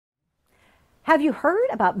Have you heard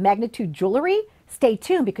about Magnetude Jewelry? Stay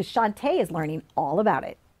tuned because Shantae is learning all about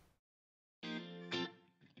it.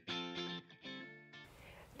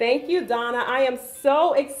 Thank you, Donna. I am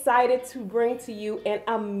so excited to bring to you an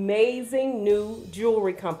amazing new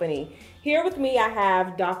jewelry company. Here with me, I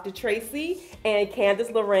have Dr. Tracey and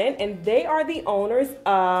Candice Loren, and they are the owners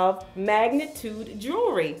of Magnetude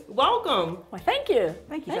Jewelry. Welcome. Well, thank you.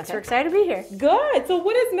 Thank you, Jessica. We're excited to be here. Good. So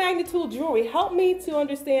what is Magnetude Jewelry? Help me to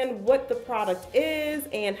understand what the product is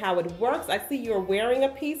and how it works. I see you're wearing a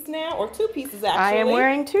piece now, or two pieces actually. I am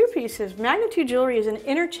wearing two pieces. Magnetude Jewelry is an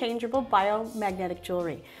interchangeable biomagnetic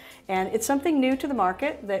jewelry. And it's something new to the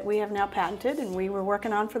market that we have now patented and we were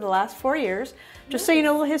working on for the last 4 years. Just so you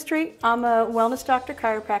know a little history, I'm a wellness doctor,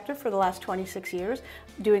 chiropractor for the last 26 years,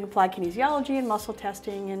 doing applied kinesiology and muscle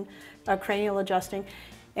testing and cranial adjusting.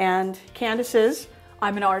 And Candice is?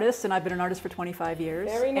 I'm an artist, and I've been an artist for 25 years.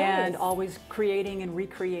 Very nice. And always creating and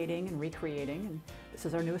recreating and recreating. And this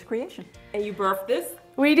is our newest creation. And you birthed this?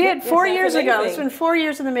 We did, Yes, 4 years ago. amazing. It's been 4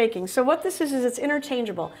 years in the making. So what this is it's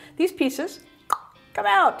interchangeable. These pieces come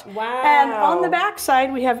out. Wow. And on the back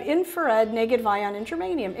side, we have infrared, negative ion, and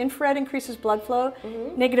germanium. Infrared increases blood flow.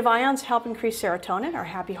 Negative ions help increase serotonin, our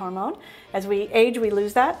happy hormone. As we age, we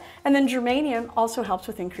lose that. And then germanium also helps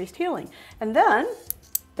with increased healing. And then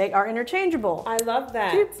they are interchangeable. I love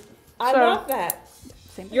that. I So- love that.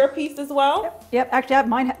 Your piece as well? Yep, actually,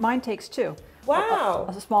 mine takes two. Wow.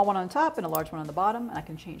 A small one on top and a large one on the bottom, and I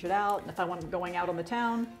can change it out. And if I want going out on the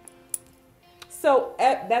town. So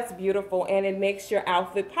that's beautiful, and it makes your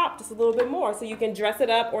outfit pop just a little bit more, so you can dress it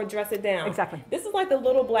up or dress it down. Exactly. This is like the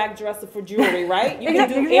little black dresser for jewelry, right? You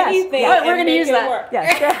Exactly. can do Yes. anything. Yeah, and we're gonna make use it that. work.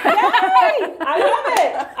 Yes. Yay! I love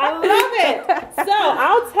it. I love it. So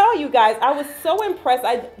I'll tell you guys, I was so impressed.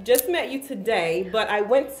 I just met you today, but I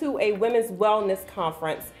went to a women's wellness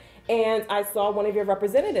conference. And I saw one of your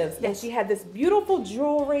representatives, and she had this beautiful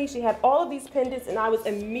jewelry. She had all of these pendants, and I was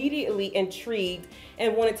immediately intrigued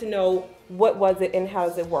and wanted to know what was it and how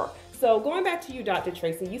does it work. So going back to you, Dr.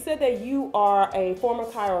 Tracey, you said that you are a former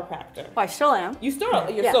chiropractor. I still am. You're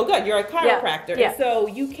so good. You're a chiropractor. Yeah. And so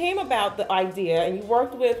you came about the idea, and you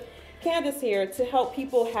worked with Candice here to help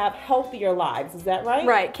people have healthier lives. Is that right?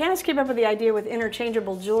 Right. Candice came up with the idea with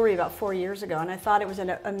interchangeable jewelry about 4 years ago, and I thought it was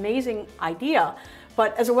an amazing idea.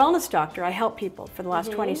 But as a wellness doctor, I help people for the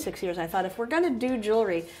last 26 years. I thought if we're going to do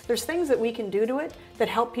jewelry, there's things that we can do to it that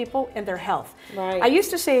help people in their health. Right. I used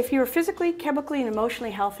to say if you were physically, chemically, and emotionally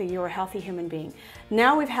healthy, you're a healthy human being.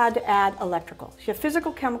 Now we've had to add electrical. So you have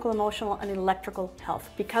physical, chemical, emotional, and electrical health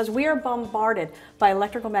because we are bombarded by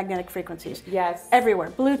electrical magnetic frequencies. Yes.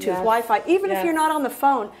 Everywhere. Bluetooth, Yes. Wi-Fi. Even if Yes. you're not on the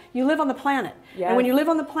phone, you live on the planet. Yes. And when you live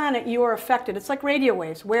on the planet, you are affected. It's like radio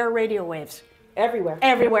waves. Where are radio waves? Everywhere.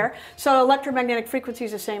 Everywhere. So electromagnetic frequency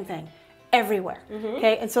is the same thing. Everywhere.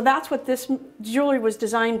 Okay, and so that's what this jewelry was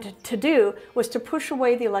designed to do, was to push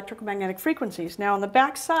away the electromagnetic frequencies. Now on the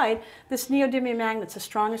back side, this neodymium magnet's the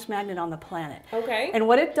strongest magnet on the planet. Okay. And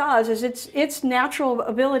what it does is its natural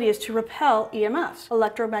ability is to repel EMFs,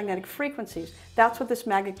 electromagnetic frequencies. That's what this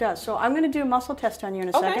magnet does. So I'm going to do a muscle test on you in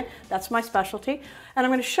a second. That's my specialty. And I'm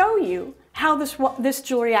going to show you how this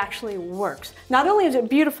jewelry actually works. Not only is it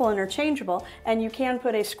beautiful and interchangeable, and you can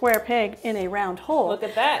put a square peg in a round hole. Look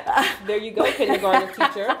at that. There you go, kindergarten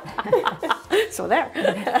teacher. So there.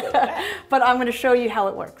 But I'm going to show you how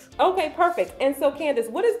it works. Okay, perfect. And so Candice,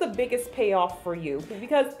 what is the biggest payoff for you?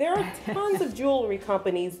 Because there are tons of jewelry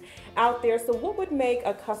companies out there. So what would make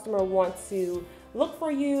a customer want to look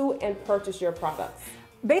for you and purchase your products?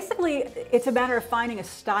 Basically, it's a matter of finding a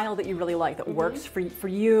style that you really like, that works for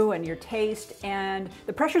you and your taste. And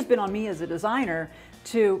the pressure's been on me as a designer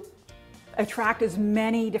to attract as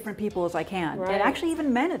many different people as I can, Right. and actually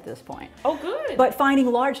even men at this point. Oh, good. But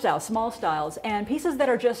finding large styles, small styles, and pieces that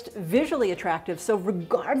are just visually attractive. So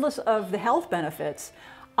regardless of the health benefits,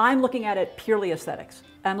 I'm looking at it purely aesthetics.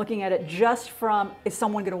 I'm looking at it just from, is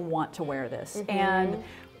someone going to want to wear this? And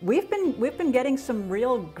we've been getting some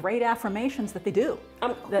real great affirmations that they do.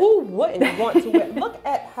 Who wouldn't want to wear? Look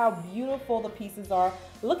at how beautiful the pieces are.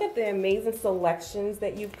 Look at the amazing selections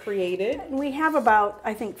that you've created. We have about,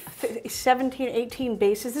 I think, 17, 18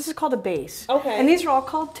 bases. This is called a base. Okay. And these are all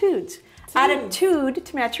called tudes. Attitude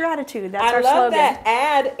to match your attitude. That's our I love slogan. that.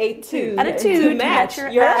 Add a tude. Attitude to match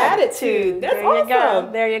your attitude. That's there awesome. you go.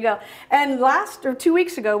 There you go. And 2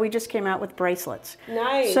 weeks ago, we just came out with bracelets.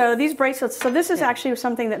 Nice. So these bracelets, this is actually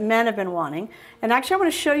something that men have been wanting. And actually, I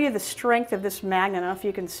want to show you the strength of this magnet. I don't know if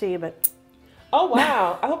you can see, but Oh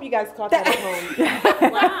wow! I hope you guys caught that at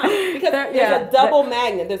home. Wow, because there's a double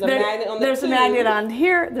magnet. There's a magnet on the There's tube. a magnet on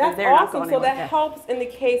here. That's They're not awesome. going So that anywhere. helps in the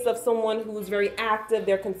case of someone who's very active.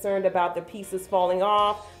 They're concerned about the pieces falling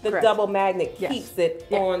off. The Correct. double magnet Yes. keeps it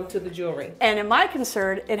onto the jewelry. And in my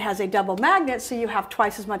concern, it has a double magnet, so you have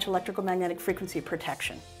twice as much electrical magnetic frequency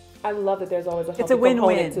protection. I love that there's always a healthy a win-win.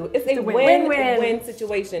 component to it. It's a win-win. win-win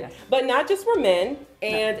situation. But not just for men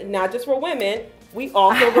and not just for women. We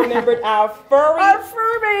also remembered our fur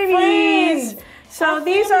babies. friends. So Our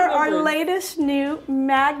these family are our members. latest new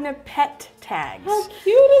Magna Pet tags. How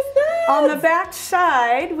cute is that? On the back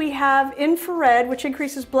side, we have infrared, which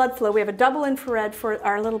increases blood flow. We have a double infrared for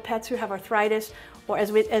our little pets who have arthritis or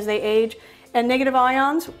as they age. And negative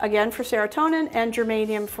ions, again, for serotonin, and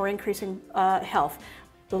germanium for increasing health.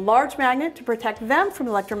 The large magnet to protect them from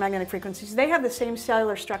electromagnetic frequencies. They have the same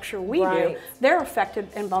cellular structure we do. Right. They're affected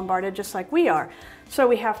and bombarded just like we are. So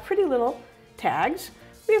we have pretty little tags.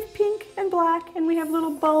 We have pink and black, and we have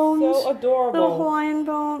little bones. So adorable. Little Hawaiian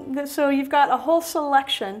bone. So you've got a whole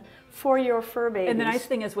selection for your fur babies. And the nice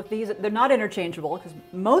thing is with these, they're not interchangeable because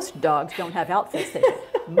most dogs don't have outfits.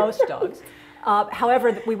 Most dogs.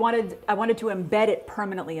 However, I wanted to embed it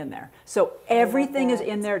permanently in there. So everything is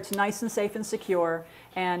in there. It's nice and safe and secure,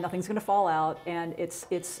 and nothing's going to fall out. And it's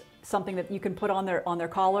something that you can put on their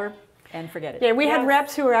collar and forget it. Yeah, we had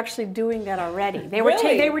reps who were actually doing that already. They were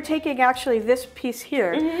Really? they were taking actually this piece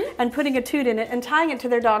here and putting a toot in it and tying it to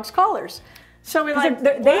their dog's collars. So we like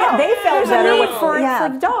They felt better with for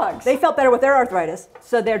the dogs. They felt better with their arthritis.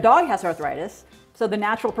 So their dog has arthritis. So the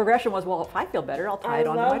natural progression was, well, if I feel better, I'll tie it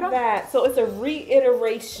on to my I love dog. that. So it's a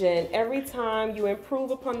reiteration. Every time you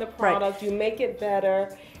improve upon the product, you make it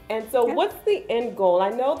better. And so what's the end goal? I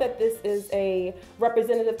know that this is a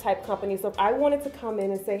representative type company. So if I wanted to come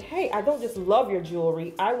in and say, hey, I don't just love your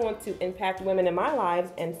jewelry. I want to impact women in my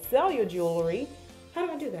lives and sell your jewelry. How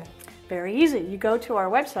do I do that? Very easy. You go to our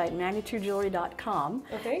website, magnetudejewelry.com,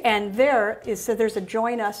 and there's a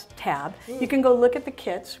Join Us tab. You can go look at the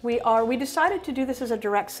kits. We decided to do this as a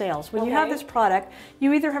direct sales. When you have this product,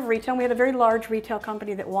 you either have retail. We had a very large retail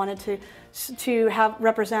company that wanted to have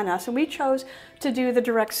represent us, and we chose to do the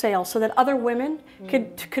direct sales so that other women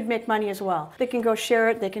could make money as well. They can go share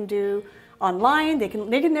it. They can do online, they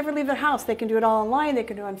can never leave their house. They can do it all online, they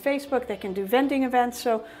can do it on Facebook, they can do vending events.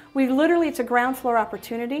 So it's a ground floor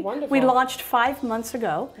opportunity. Wonderful. We launched 5 months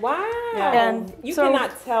ago. Wow. And you so-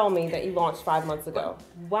 cannot tell me that you launched 5 months ago.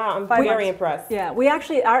 Wow, I'm very impressed. Yeah, we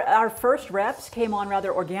actually, our first reps came on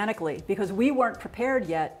rather organically because we weren't prepared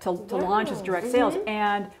yet to launch as direct sales.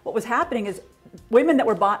 And what was happening is women that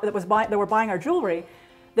were buying our jewelry,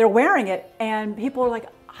 they're wearing it and people are like,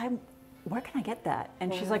 where can I get that?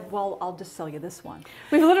 And she's like, well, I'll just sell you this one.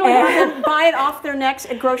 We've literally had them buy it off their necks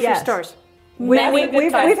at grocery stores. We've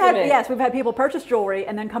had people purchase jewelry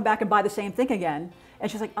and then come back and buy the same thing again. And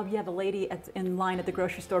she's like, oh yeah, the lady in line at the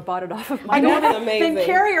grocery store bought it off of my That's amazing. Then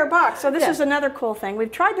carrier box. So this is another cool thing.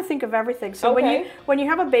 We've tried to think of everything. So when you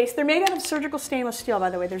have a base, they're made out of surgical stainless steel, by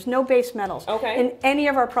the way. There's no base metals in any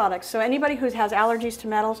of our products. So anybody who has allergies to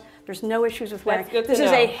metals, there's no issues with wearing. That's good to This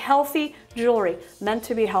is know. a healthy jewelry, meant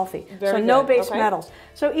to be healthy. Very so no good. base metals.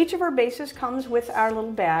 So each of our bases comes with our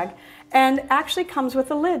little bag and actually comes with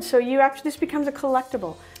a lid. So this becomes a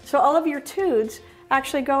collectible. So all of your tudes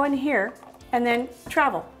actually go in here and then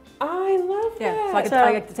travel. I love that. So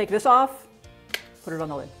I get to take this off, put it on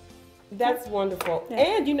the lid. That's wonderful.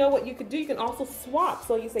 And you know what you could do? You can also swap.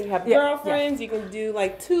 So you say you have girlfriends, you can do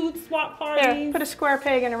like two swap parties. There, put a square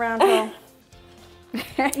peg in a round hole.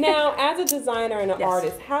 Now, as a designer and an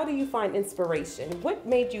artist, how do you find inspiration? What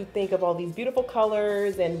made you think of all these beautiful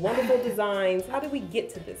colors and wonderful designs? How did we get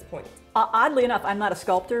to this point? Oddly enough, I'm not a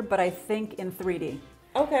sculptor, but I think in 3D.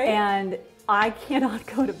 Okay. And I cannot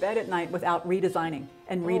go to bed at night without redesigning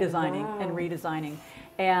and redesigning and redesigning.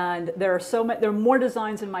 And there are more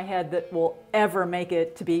designs in my head that will ever make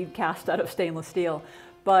it to be cast out of stainless steel.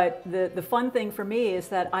 But the fun thing for me is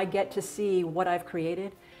that I get to see what I've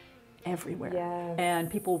created everywhere, and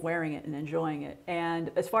people wearing it and enjoying it. And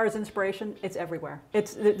as far as inspiration, it's everywhere.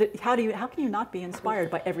 It's how can you not be inspired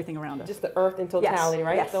by everything around us? Just the earth in totality,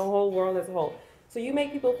 right? Yes. The whole world as a whole. So you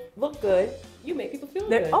make people look good. You make people feel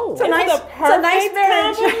good. Oh, it's a nice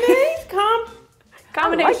marriage.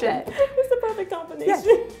 Combination. I like that. It's the perfect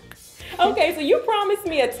combination. Okay, so you promised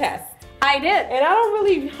me a test. I did. And I don't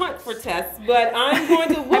really hunt for tests, but I'm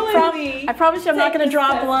going to willingly. I promise you I'm not going to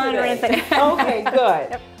draw blood or today. anything. Okay,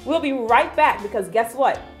 good. We'll be right back because guess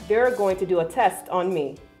what? They're going to do a test on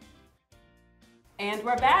me. And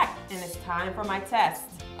we're back, and it's time for my test.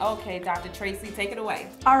 Okay, Dr. Tracey, take it away.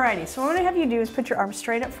 Alrighty, so what I'm going to have you do is put your arms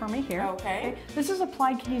straight up for me here. Okay. This is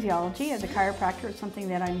applied kinesiology. As a chiropractor, it's something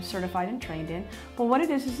that I'm certified and trained in. But what it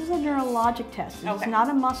is this is a neurologic test. It's not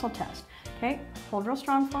a muscle test. Okay, hold real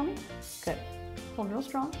strong for me. Good. Hold real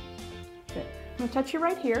strong. Good. I'm going to touch you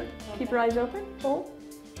right here. Okay. Keep your eyes open. Hold.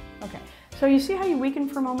 Okay. So you see how you weaken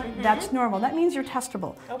for a moment? That's normal. That means you're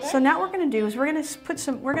testable. Okay. So now what we're going to do is we're going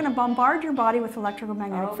to bombard your body with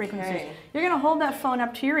electromagnetic frequencies. You're going to hold that phone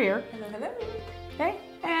up to your ear. Hello. Okay?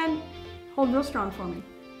 And hold real strong for me.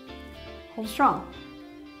 Hold strong.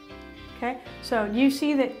 Okay? So you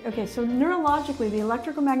see that, okay, so neurologically the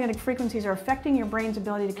electromagnetic frequencies are affecting your brain's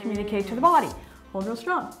ability to communicate to the body. Hold real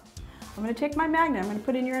strong. I'm going to take my magnet, I'm going to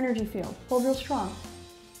put it in your energy field. Hold real strong.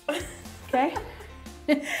 Okay?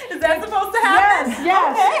 Is that supposed to happen?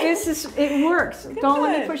 Yes, okay. It works. Don't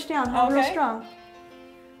let me push down. Hold real strong.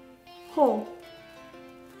 Hold.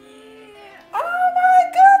 Oh my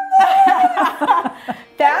goodness!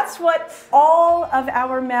 That's what all of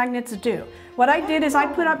our magnets do. What I did is I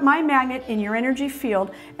put up my magnet in your energy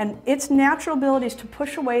field, and its natural ability is to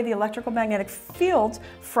push away the electrical magnetic fields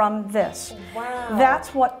from this. Wow.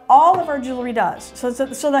 That's what all of our jewelry does. So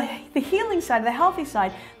the healing side, the healthy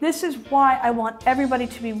side, this is why I want everybody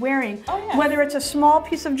to be wearing, whether it's a small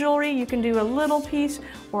piece of jewelry, you can do a little piece,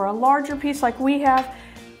 or a larger piece like we have.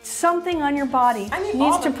 Something on your body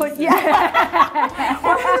needs to put,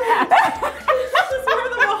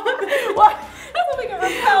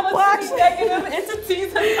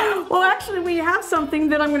 Well, actually, we have something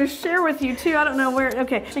that I'm going to share with you too. I don't know where.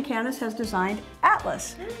 Okay, actually, Candice has designed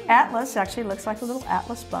Atlas. Atlas actually looks like a little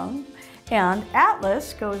atlas bone, and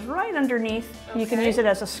Atlas goes right underneath. You can use it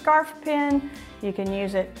as a scarf pin. You can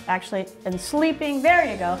use it actually in sleeping. There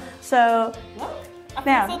you go. So.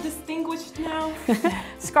 I feel so distinguished now.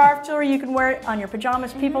 Scarf jewelry, you can wear it on your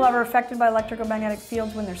pajamas. People are affected by electromagnetic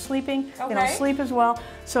fields when they're sleeping. They don't sleep as well.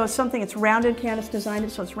 So it's something, it's rounded. Candice designed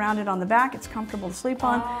it so it's rounded on the back. It's comfortable to sleep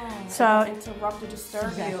on. So interrupt or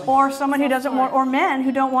disturb you. Or someone who doesn't want, or men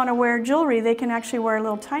who don't want to wear jewelry, they can actually wear a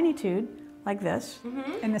little tiny tude like this.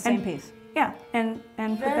 In the same piece. Yeah, and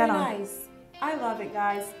put that on. Very nice. I love it,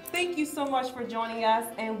 guys. Thank you so much for joining us,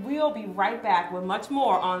 and we'll be right back with much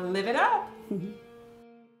more on Live It Up.